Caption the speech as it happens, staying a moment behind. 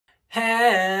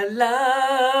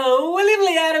Hello,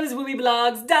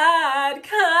 wiwibloggs.com.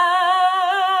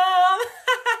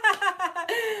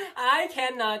 I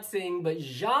cannot sing, but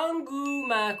Jeangu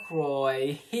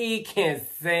Macrooy, he can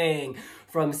sing.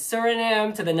 From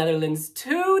Suriname to the Netherlands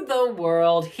to the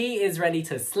world, he is ready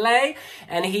to slay,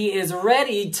 and he is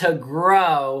ready to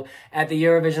grow at the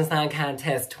Eurovision Song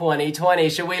Contest 2020.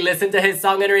 Should we listen to his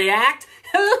song and react?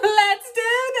 Let's do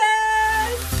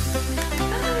this!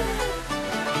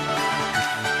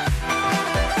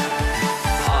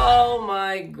 Oh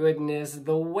my goodness,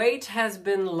 the wait has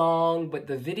been long, but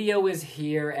the video is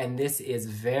here and this is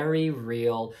very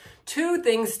real. Two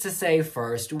things to say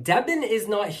first. Debin is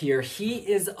not here, he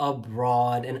is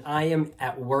abroad, and I am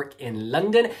at work in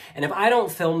London. And if I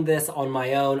don't film this on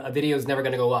my own, a video is never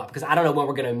gonna go up because I don't know when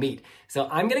we're gonna meet. So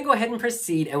I'm gonna go ahead and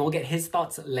proceed and we'll get his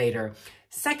thoughts later.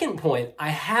 Second point, I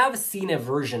have seen a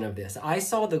version of this. I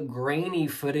saw the grainy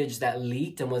footage that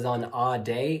leaked and was on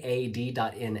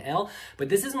ad.nl, but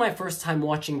this is my first time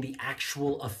watching the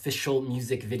actual official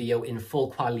music video in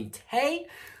full quality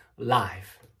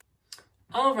live.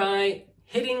 All right,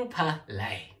 hitting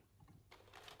play.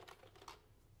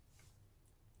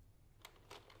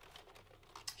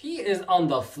 He is on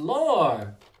the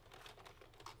floor,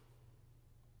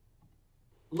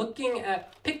 looking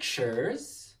at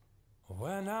pictures.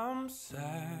 When I'm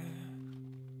sad,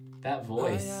 that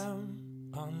voice. I am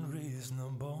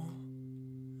unreasonable,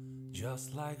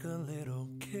 just like a little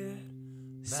kid.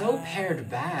 So pared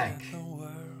back.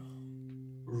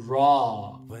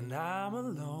 Raw. When I'm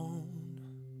alone,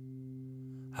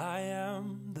 I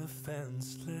am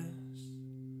defenseless.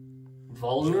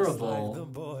 Vulnerable. Just like the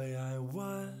boy I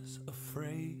was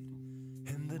afraid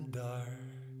in the dark.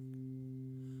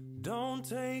 Don't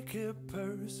take it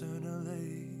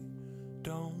personally.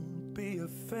 Don't be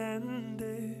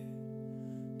offended.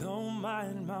 Don't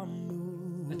mind my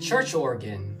mood. The church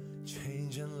organ.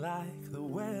 Changing like the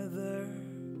weather.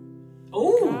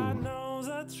 Ooh. God knows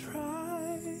I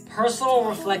tried. Personal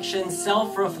reflection,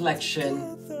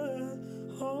 self-reflection.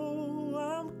 Oh,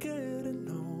 I'm getting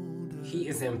older. He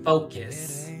is in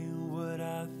focus. It ain't what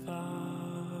I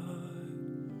thought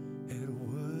it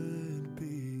would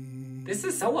be. This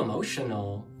is so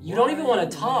emotional. You don't even want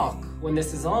to talk when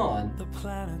this is on. The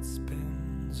planet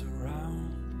spins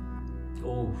around.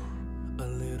 Ooh. A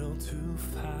little too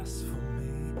fast for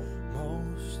me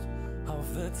most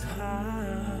of the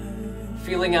time.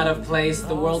 Feeling out of place,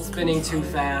 the world spinning too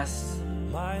fast.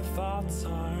 My thoughts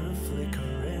are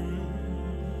flickering,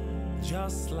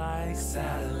 just like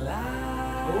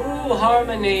satellites. Ooh,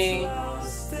 harmony.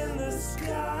 Lost in the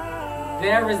sky.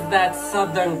 There is that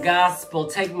southern gospel.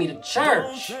 Take me to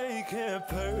church. Don't take it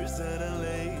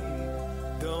personally.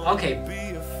 Don't Okay,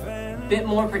 be offended. bit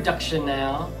more production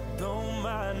now. Don't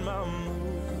mind my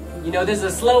mood. You know, this is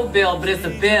a slow build, but it's a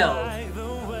build. Like the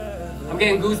weather. I'm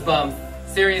getting goosebumps.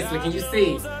 Seriously, can you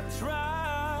see? I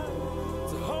try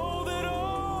to hold it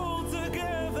all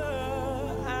together.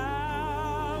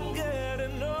 I'm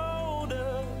getting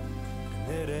older,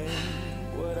 and it ain't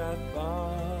what I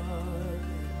thought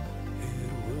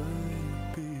it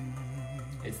would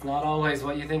be. It's not always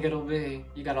what you think it'll be.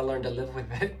 You gotta learn to live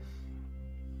with it.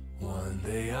 One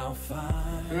day I'll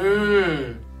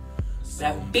find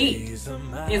That beat peace of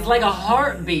mind, is like a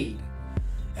heartbeat.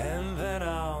 and then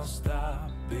I'll stop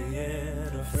being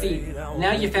See, afraid.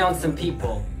 now you found some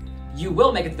people. You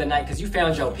will make it to the night because you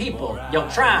found your people, your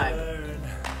tribe.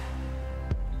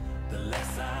 The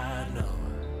less I know.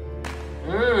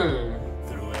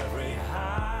 Through every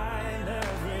high and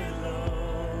every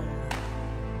low.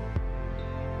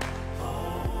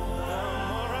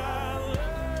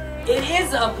 It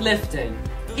is uplifting.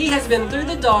 He has been through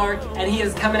the dark and he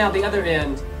is coming out the other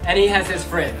end, and he has his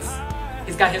friends.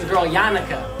 He's got his girl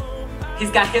Yannicka.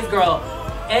 He's got his girl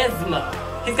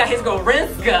Esma. He's got his girl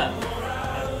Rinska.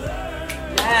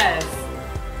 Yes.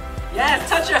 Yes,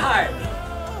 touch your heart.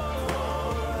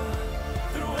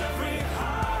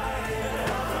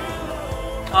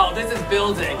 Oh, this is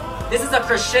building. This is a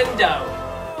crescendo.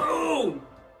 Boom.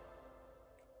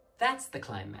 That's the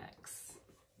climax.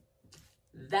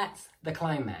 That's the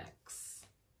climax.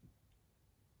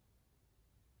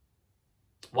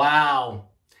 Wow.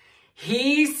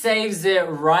 He saves it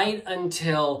right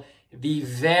until the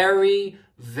very,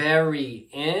 very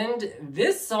end.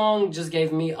 This song just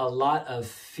gave me a lot of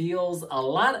feels, a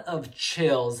lot of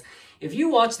chills. If you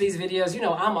watch these videos, you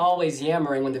know I'm always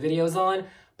yammering when the video's on,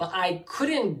 but I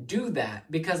couldn't do that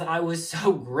because I was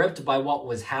so gripped by what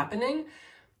was happening.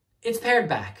 It's pared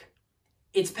back.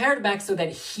 It's pared back so that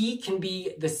he can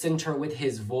be the center with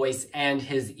his voice and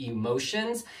his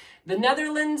emotions. The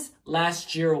Netherlands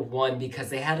last year won because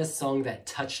they had a song that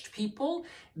touched people.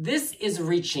 This is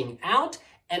reaching out,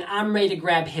 and I'm ready to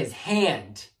grab his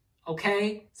hand.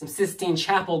 Okay? Some Sistine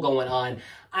Chapel going on.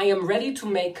 I am ready to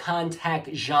make contact,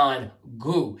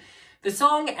 Jeangu. The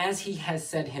song, as he has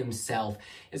said himself,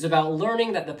 is about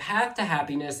learning that the path to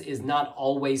happiness is not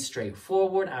always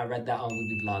straightforward. I read that on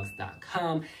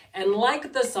wiwibloggs.com. And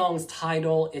like the song's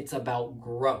title, it's about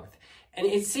growth. And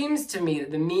it seems to me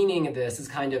that the meaning of this is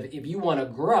kind of, if you want to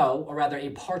grow, or rather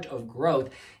a part of growth,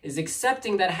 is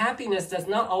accepting that happiness does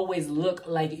not always look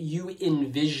like you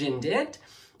envisioned it.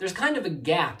 There's kind of a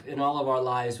gap in all of our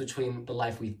lives between the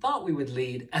life we thought we would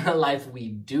lead and the life we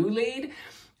do lead.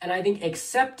 And I think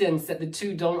acceptance that the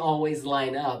two don't always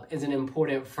line up is an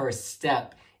important first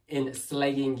step in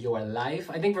slaying your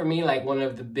life. I think for me, like, one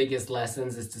of the biggest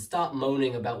lessons is to stop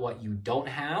moaning about what you don't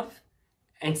have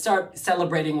and start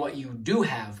celebrating what you do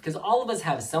have, because all of us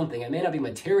have something. It may not be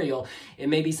material, it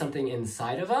may be something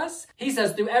inside of us. He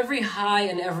says, through every high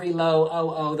and every low,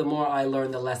 oh, the more I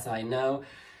learn, the less I know.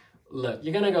 Look,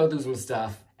 you're gonna go through some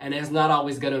stuff, and it's not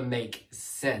always gonna make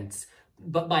sense.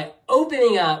 But by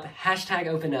opening up, hashtag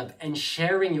open up, and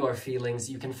sharing your feelings,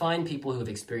 you can find people who have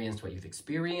experienced what you've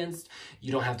experienced.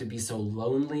 You don't have to be so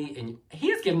lonely. And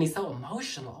he has given me so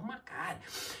emotional. Oh my God.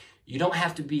 You don't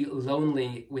have to be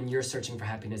lonely when you're searching for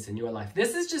happiness in your life.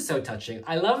 This is just so touching.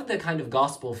 I love the kind of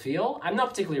gospel feel. I'm not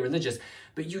particularly religious,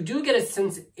 but you do get a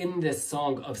sense in this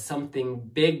song of something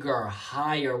bigger,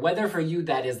 higher, whether for you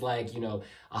that is like, you know,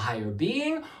 a higher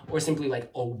being or simply like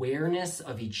awareness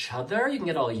of each other. You can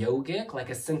get all yogic, like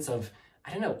a sense of,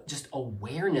 I don't know, just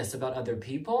awareness about other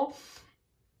people.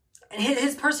 And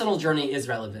his personal journey is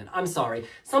relevant. I'm sorry.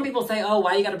 Some people say, oh,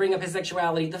 why you got to bring up his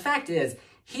sexuality? The fact is,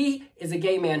 he is a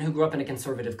gay man who grew up in a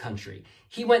conservative country.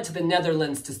 He went to the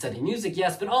Netherlands to study music,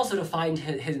 yes, but also to find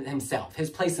himself, his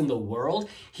place in the world.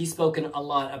 He's spoken a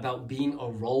lot about being a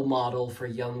role model for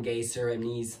young gay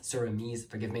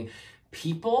Surinamese,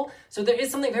 people. So there is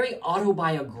something very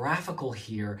autobiographical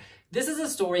here. This is a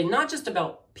story not just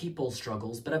about people's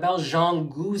struggles, but about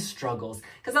Jeangu's struggles.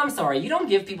 Because I'm sorry, you don't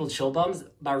give people chill bumps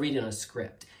by reading a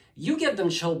script. You give them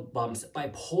chill bumps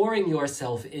by pouring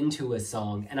yourself into a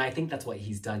song, and I think that's what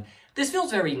he's done. This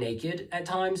feels very naked at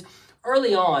times.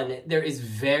 Early on,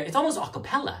 it's almost a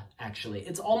cappella, actually.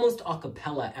 It's almost a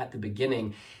cappella at the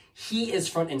beginning. He is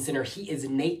front and center. He is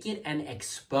naked and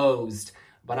exposed,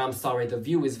 but I'm sorry, the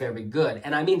view is very good.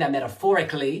 And I mean that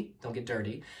metaphorically, don't get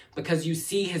dirty, because you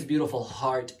see his beautiful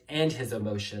heart and his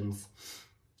emotions.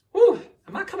 Whew,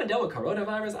 am I coming down with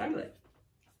coronavirus?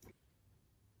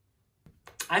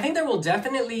 I think there will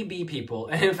definitely be people,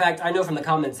 and in fact, I know from the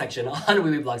comment section on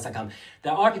wiwibloggs.com,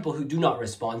 there are people who do not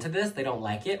respond to this, they don't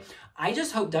like it. I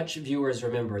just hope Dutch viewers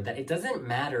remember that it doesn't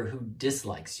matter who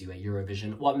dislikes you at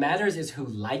Eurovision. What matters is who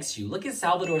likes you. Look at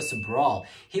Salvador Sobral.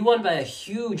 He won by a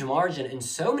huge margin, and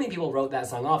so many people wrote that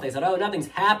song off. They said, oh, nothing's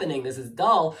happening, this is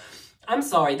dull. I'm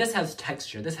sorry, this has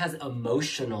texture. This has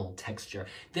emotional texture.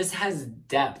 This has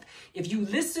depth. If you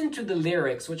listen to the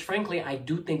lyrics, which frankly I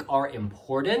do think are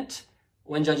important,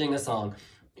 when judging the song,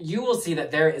 you will see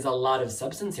that there is a lot of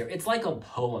substance here. It's like a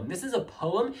poem. This is a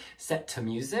poem set to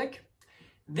music.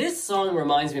 This song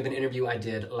reminds me of an interview I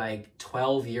did like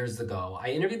 12 years ago.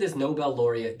 I interviewed this Nobel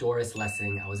laureate, Doris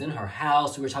Lessing. I was in her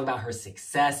house. We were talking about her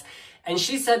success. And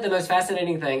she said the most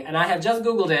fascinating thing, and I have just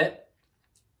Googled it.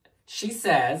 She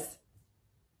says,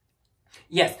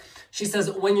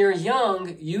 when you're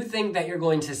young, you think that you're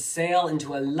going to sail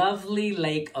into a lovely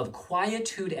lake of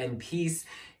quietude and peace.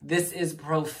 This is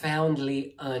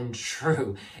profoundly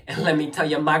untrue. And let me tell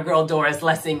you, my girl Doris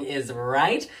Lessing is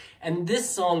right. And this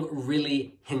song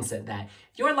really hints at that.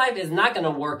 Your life is not going to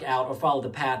work out or follow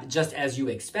the path just as you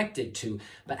expect it to.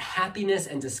 But happiness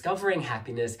and discovering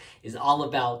happiness is all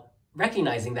about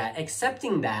recognizing that,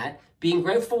 accepting that, being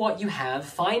grateful for what you have,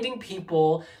 finding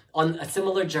people on a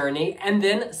similar journey, and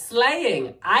then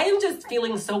slaying. I am just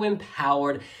feeling so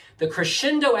empowered. The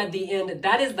crescendo at the end,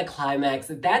 that is the climax.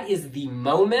 That is the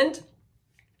moment.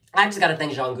 I just got to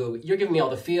thank Jeangu. You're giving me all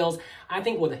the feels. I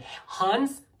think with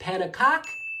Hans Pannenkoek,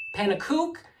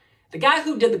 the guy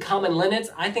who did the Common Linnets,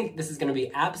 I think this is going to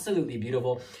be absolutely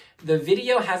beautiful. The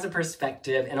video has a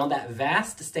perspective, and on that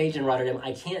vast stage in Rotterdam,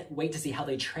 I can't wait to see how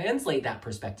they translate that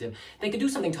perspective. They could do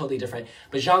something totally different,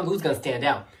 but Jeangu's going to stand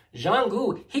out.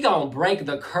 Jeangu, he going to break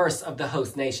the curse of the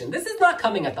host nation. This is not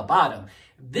coming at the bottom.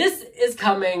 This is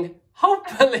coming,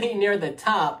 hopefully, near the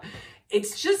top.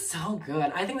 It's just so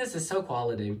good. I think this is so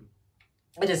quality.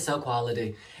 It is so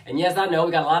quality. And yes, I know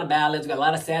we got a lot of ballads, we got a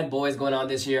lot of sad boys going on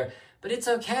this year, but it's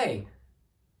okay.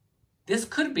 this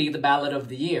could be the ballad of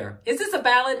the year. Is this a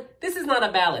ballad? This is not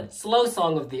a ballad. Slow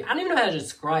song of the year. I don't even know how to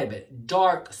describe it.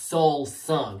 Dark soul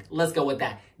song. Let's go with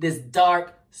that. This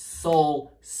dark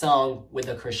soul song with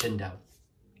a crescendo.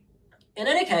 In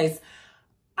any case,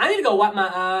 I need to go wipe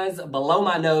my eyes below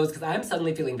my nose because I am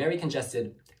suddenly feeling very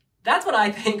congested. That's what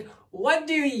I think. What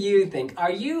do you think?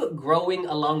 Are you growing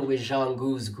along with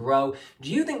Jeangu's grow?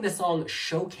 Do you think the song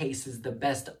showcases the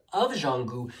best of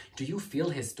Jeangu? Do you feel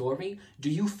his story? Do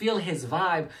you feel his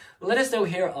vibe? Let us know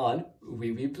here on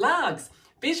wiwibloggs.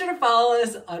 Be sure to follow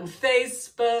us on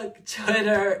Facebook,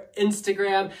 Twitter,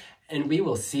 Instagram, and we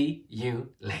will see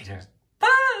you later.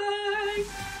 Bye!